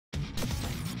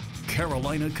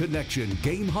Carolina Connection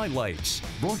game highlights,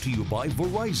 brought to you by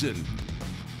Verizon.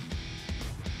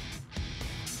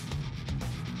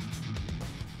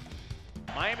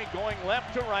 Miami going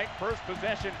left to right, first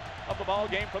possession of the ball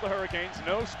game for the Hurricanes.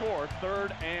 No score,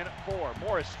 3rd and 4.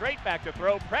 Morris straight back to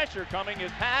throw, pressure coming.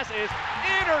 His pass is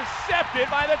intercepted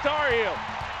by the Tar Heels.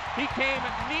 He came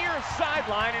near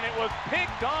sideline and it was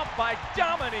picked off by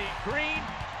Dominique Green.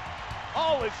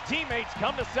 All his teammates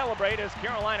come to celebrate as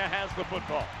Carolina has the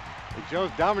football. And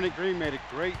Joe's Dominique Green made a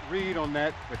great read on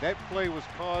that, but that play was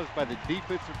caused by the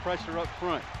defensive pressure up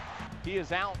front. He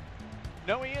is out.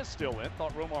 No, he is still in.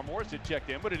 Thought Romar Morris had checked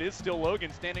in, but it is still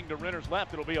Logan standing to Renner's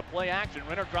left. It'll be a play action.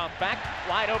 Renner drops back.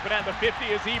 Wide open at the 50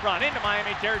 is Ebron into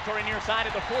Miami territory near side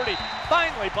at the 40.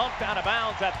 Finally bumped out of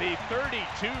bounds at the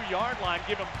 32-yard line.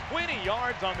 Give him 20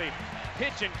 yards on the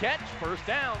pitch and catch. First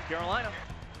down, Carolina.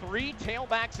 3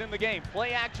 tailbacks in the game.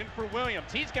 Play action for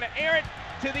Williams. He's going to air it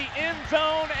to the end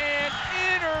zone and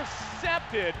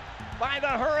intercepted by the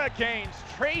Hurricanes.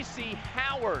 Tracy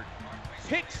Howard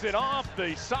picks it off.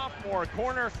 The sophomore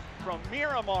corner from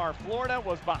Miramar, Florida,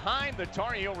 was behind the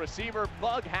Tar Heel receiver,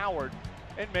 Bug Howard,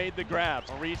 and made the grab.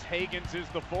 Maurice Hagans is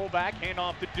the fullback. Hand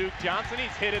off to Duke Johnson.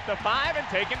 He's hit at the 5 and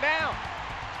taken down.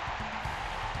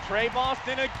 Trey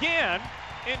Boston again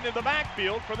into the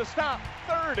backfield for the stop.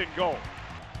 3rd and goal.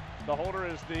 The holder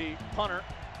is the punter,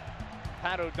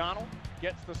 Pat O'Donnell.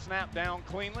 Gets the snap down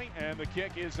cleanly, and the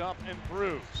kick is up and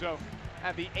through. So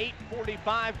at the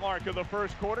 8:45 mark of the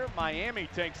first quarter, Miami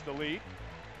takes the lead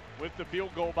with the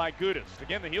field goal by Gudis.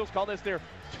 Again, the Heels call this their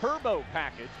turbo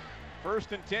package.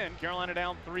 1st and 10, Carolina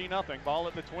down 3-0. Ball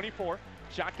at the 24.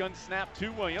 Shotgun snap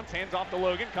to Williams, hands off to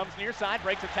Logan, comes near side,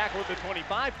 breaks a tackle at the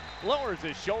 25, lowers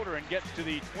his shoulder and gets to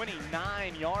the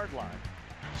 29-yard line.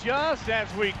 Just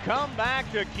as we come back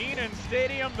to Kenan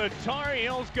Stadium, the Tar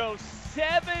Heels go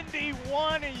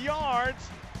 71 yards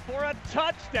for a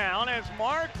touchdown as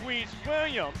Marquise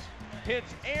Williams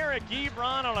hits Eric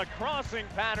Ebron on a crossing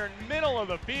pattern, middle of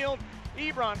the field.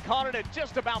 Ebron caught it at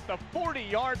just about the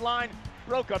 40-yard line,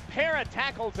 broke a pair of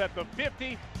tackles at the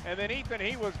 50, and then Ethan,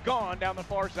 he was gone down the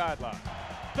far sideline.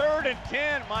 3rd and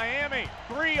 10, Miami,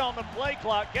 3 on the play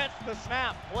clock, gets the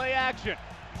snap, play action.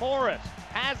 Morris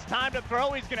has time to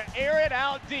throw. He's going to air it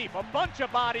out deep. A bunch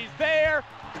of bodies there.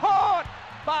 Caught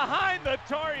behind the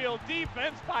Tar Heel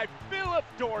defense by Philip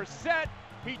Dorsett.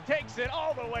 He takes it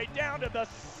all the way down to the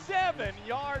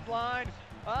 7-yard line.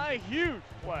 A huge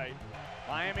play.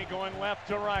 Miami going left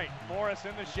to right. Morris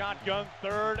in the shotgun,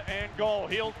 3rd and goal.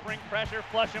 Heels bring pressure,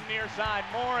 flush him near side.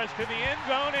 Morris to the end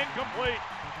zone, incomplete.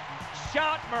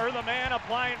 Schottmer, the man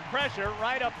applying pressure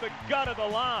right up the gut of the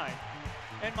line.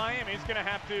 And Miami's going to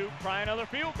have to try another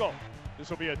field goal. This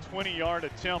will be a 20-yard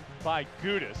attempt by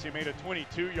Gudis. He made a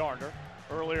 22-yarder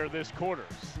earlier this quarter.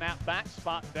 Snap back,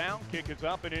 spot down, kick is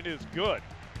up, and it is good.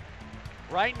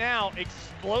 Right now,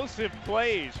 explosive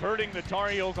plays hurting the Tar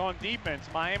Heels on defense.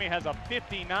 Miami has a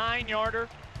 59-yarder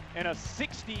and a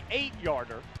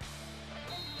 68-yarder.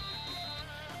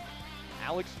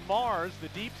 Alex Mars, the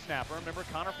deep snapper. Remember,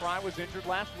 Connor Fry was injured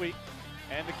last week.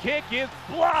 And the kick is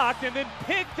blocked and then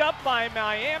picked up by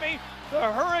Miami.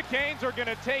 The Hurricanes are going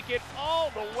to take it all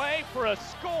the way for a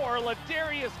score.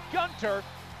 Ladarius Gunter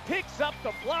picks up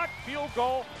the blocked field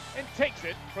goal and takes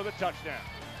it for the touchdown.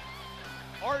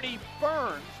 Artie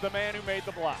Burns, the man who made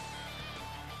the block.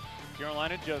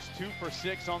 Carolina just 2 for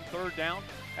 6 on 3rd down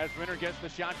as Renner gets the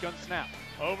shotgun snap.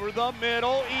 Over the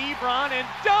middle, Ebron in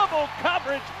double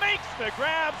coverage makes the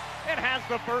grab and has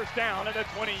the first down at the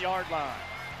 20-yard line.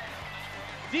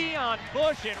 Dion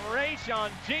Bush and Rayshon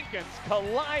Jenkins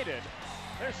collided.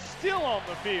 They're still on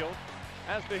the field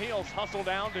as the Heels hustle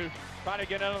down to try to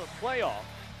get out of the playoff.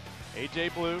 A.J.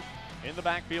 Blue in the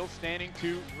backfield, standing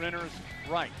to Renner's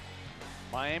right.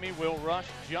 Miami will rush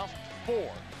just 4.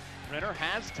 Renner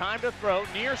has time to throw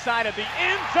near side of the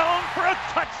end zone for a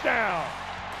touchdown.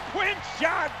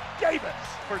 Quinshon Davis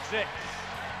for 6.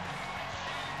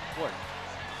 Boy,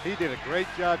 he did a great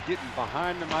job getting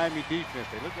behind the Miami defense.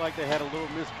 They looked like they had a little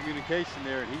miscommunication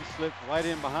there, and he slipped right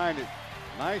in behind it.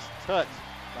 Nice touch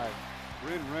by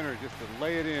Bryn Renner just to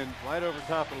lay it in right over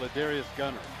top of Ladarius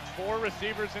Gunter. 4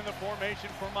 receivers in the formation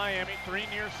for Miami. 3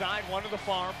 near side, 1 to the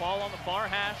far. Ball on the far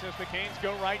hash as the Canes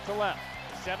go right to left.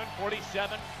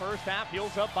 7:47 first half.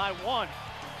 Heels up by 1.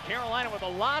 Carolina with a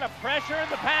lot of pressure, and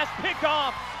the pass picked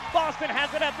off. Boston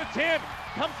has it at the 10.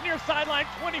 Comes near sideline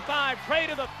 25. Trey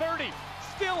to the 30.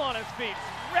 Still on his feet.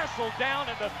 Wrestled down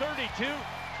at the 32.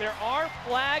 There are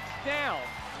flags down,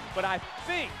 but I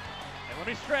think, and let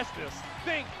me stress this,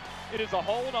 think it is a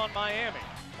hold on Miami.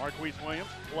 Marquise Williams,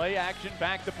 play action,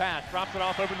 back to pass, drops it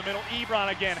off over the middle.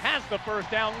 Ebron again has the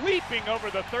first down, leaping over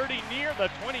the 30 near the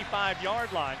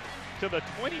 25-yard line to the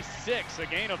 26, a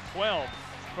gain of 12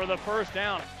 for the first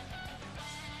down.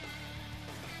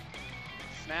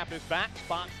 Snap is back,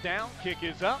 spots down, kick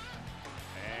is up,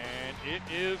 and it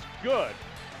is good.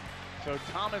 So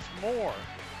Thomas Moore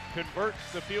converts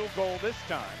the field goal this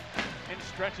time and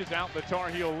stretches out the Tar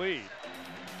Heel lead.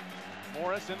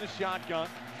 Morris in the shotgun.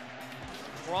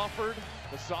 Crawford,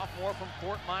 the sophomore from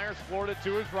Fort Myers, Florida,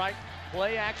 to his right.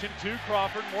 Play action to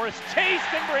Crawford. Morris chased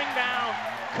and bring down.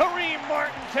 Kareem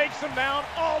Martin takes him down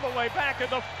all the way back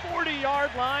at the 40-yard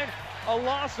line. A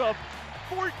loss of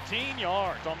 14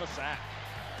 yards on the sack.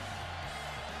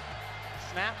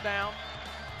 Snap down.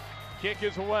 Kick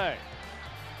is away.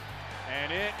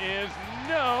 And it is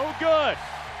no good.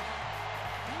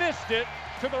 Missed it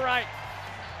to the right.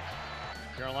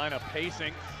 Carolina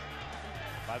pacing.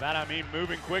 By that I mean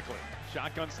moving quickly.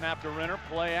 Shotgun snap to Renner,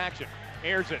 play action.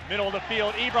 Airs it, middle of the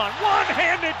field, Ebron,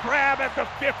 one-handed grab at the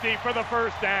 50 for the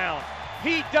first down.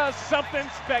 He does something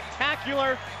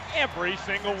spectacular every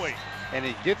single week. And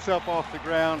he gets up off the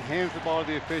ground, hands the ball to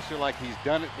the official like he's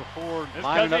done it before,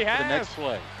 lining up for the next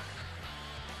play.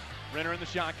 Renner in the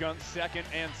shotgun, 2nd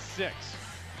and 6.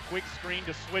 Quick screen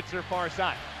to Switzer, far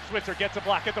side. Switzer gets a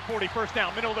block at the 40, first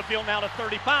down, middle of the field now to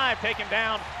 35, taken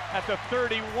down at the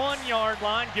 31-yard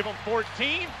line, give him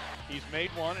 14. He's made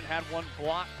one and had one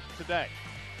block today.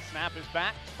 Snap is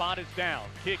back, spot is down,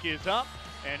 kick is up,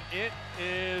 and it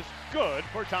is good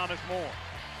for Thomas Moore.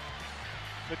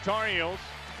 The Tar Heels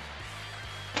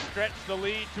stretch the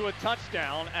lead to a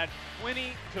touchdown at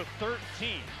 20-13.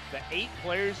 The 8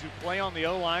 players who play on the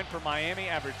O-line for Miami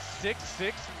average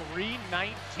 6'6",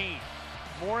 319.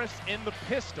 Morris in the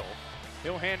pistol.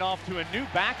 He'll hand off to a new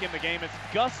back in the game. It's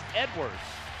Gus Edwards.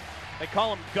 They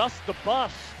call him Gus the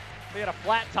Bus. He had a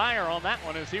flat tire on that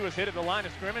one as he was hit at the line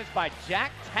of scrimmage by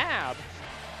Jack Tabb.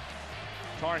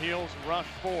 Tar Heels rush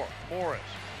 4. Morris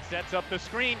sets up the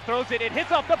screen, throws it. It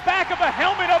hits off the back of the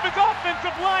helmet of his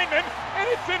offensive lineman, and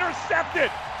it's intercepted.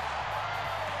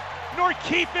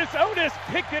 Norkeithus Otis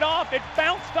picked it off. It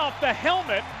bounced off the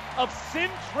helmet of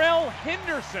Centrell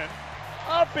Henderson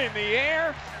up in the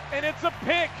air, and it's a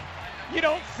pick. You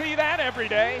don't see that every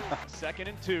day. 2nd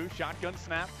and 2, shotgun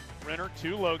snap. Renner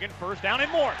to Logan, first down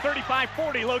and more.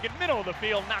 35-40, Logan middle of the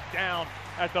field, knocked down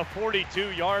at the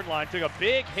 42-yard line. Took a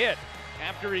big hit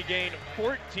after he gained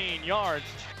 14 yards.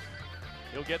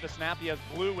 He'll get the snap. He has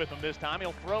blue with him this time.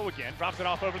 He'll throw again, drops it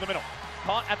off over the middle.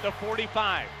 Caught at the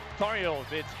 45. Tar Heels,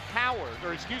 it's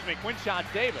Quinshot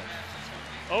Davis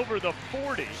over the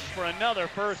 40 for another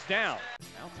first down.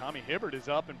 Now Tommy Hibbert is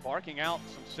up and barking out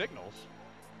some signals.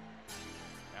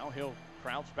 Now he'll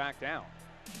crouch back down.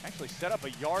 Actually set up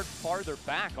a yard farther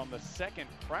back on the second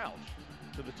crouch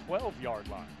to the 12-yard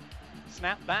line.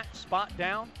 Snap back, spot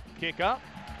down, kick up,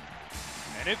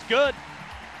 and it's good.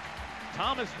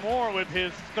 Thomas Moore with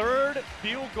his 3rd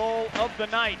field goal of the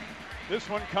night. This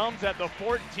one comes at the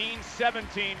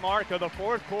 14-17 mark of the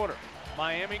 4th quarter.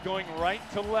 Miami going right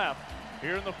to left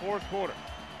here in the 4th quarter.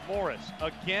 Morris,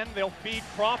 again, they'll feed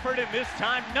Crawford, and this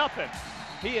time nothing.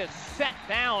 He is set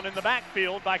down in the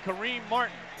backfield by Kareem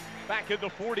Martin. Back at the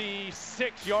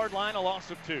 46-yard line, a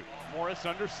loss of 2. Morris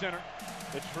under center.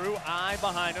 The true eye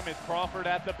behind him is Crawford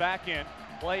at the back end.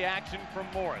 Play action from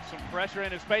Morris. Some pressure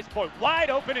in his face. Boy, wide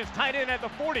open is tight end at the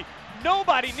 40.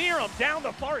 Nobody near him down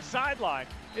the far sideline.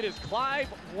 It is Clive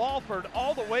Walford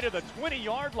all the way to the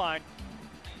 20-yard line.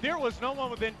 There was no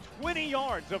one within 20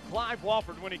 yards of Clive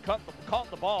Walford when he caught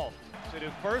the ball. It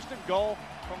is 1st and goal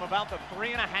from about the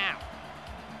 3.5.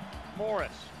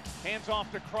 Morris hands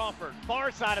off to Crawford.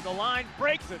 Far side of the line,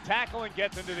 breaks the tackle and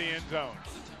gets into the end zone.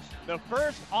 The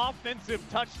first offensive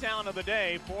touchdown of the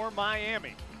day for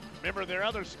Miami. Remember, their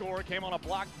other score came on a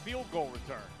blocked field goal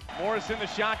return. Morris in the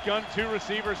shotgun, 2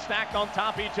 receivers stacked on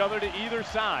top of each other to either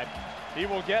side. He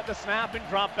will get the snap and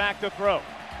drop back to throw.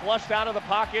 Flushed out of the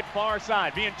pocket, far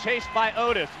side, being chased by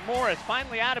Otis. Morris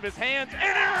finally out of his hands,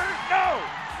 and no!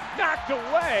 Knocked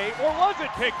away, or was it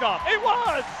picked off? It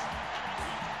was!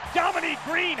 Dominique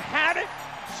Green had it,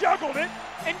 juggled it,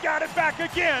 and got it back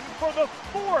again for the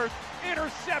 4th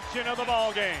interception of the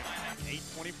ball game.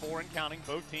 8:24 and counting,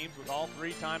 both teams with all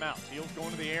 3 timeouts. Heels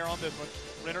going to the air on this one.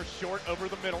 Renner short over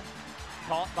the middle.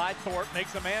 Caught by Thorpe,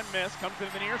 makes a man miss, comes to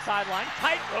the near sideline,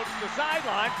 tight ropes the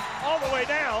sideline, all the way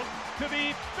down to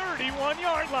the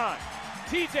 31-yard line.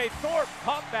 TJ Thorpe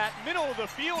caught that middle of the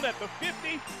field at the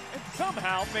 50 and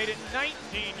somehow made it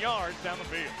 19 yards down the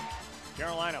field.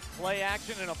 Carolina play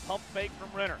action and a pump fake from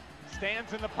Renner.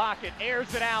 Stands in the pocket,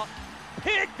 airs it out,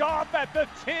 picked off at the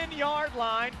 10-yard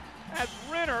line as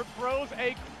Renner throws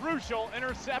a crucial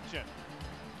interception.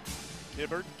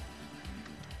 Hibbert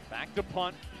back to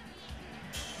punt.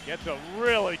 Gets a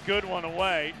really good one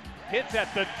away. Hits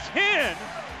at the 10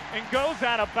 and goes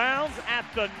out of bounds at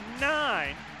the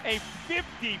 9. A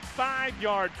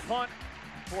 55-yard punt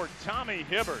for Tommy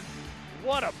Hibbert.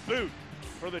 What a boot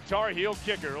for the Tar Heel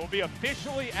kicker. It will be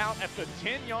officially out at the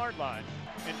 10-yard line.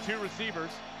 And two receivers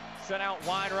set out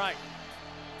wide right.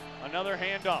 Another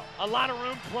handoff. A lot of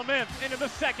room. Clements into the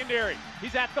secondary.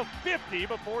 He's at the 50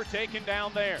 before taken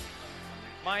down there.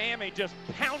 Miami just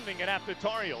pounding it at the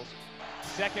Tar Heels.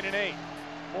 2nd and 8.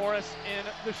 Morris in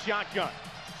the shotgun.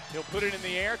 He'll put it in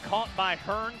the air. Caught by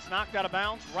Hearns. Knocked out of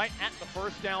bounds right at the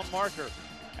first down marker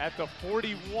at the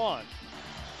 41.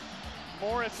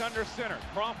 Morris under center.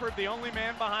 Crawford the only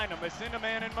man behind him. They send a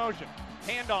man in motion.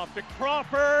 Handoff to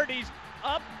Crawford. He's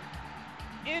up.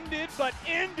 Ended, but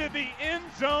into the end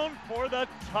zone for the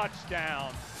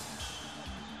touchdown.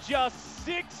 Just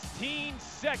 16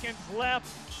 seconds left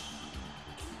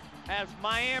as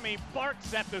Miami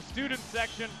barks at the student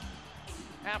section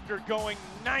after going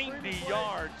 90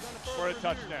 yards for a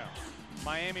touchdown.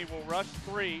 Miami will rush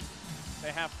 3.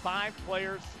 They have 5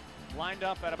 players lined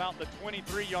up at about the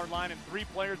 23-yard line and 3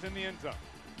 players in the end zone.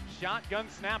 Shotgun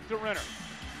snap to Renner.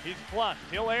 He's flushed.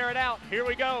 He'll air it out. Here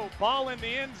we go. Ball in the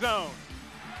end zone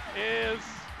is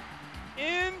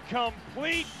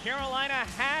incomplete. Carolina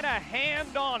had a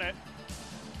hand on it.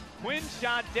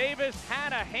 Quinshaw Davis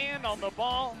had a hand on the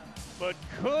ball, but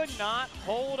could not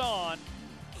hold on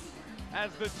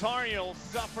as the Tar Heels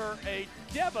suffer a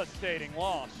devastating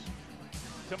loss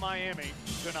to Miami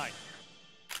tonight.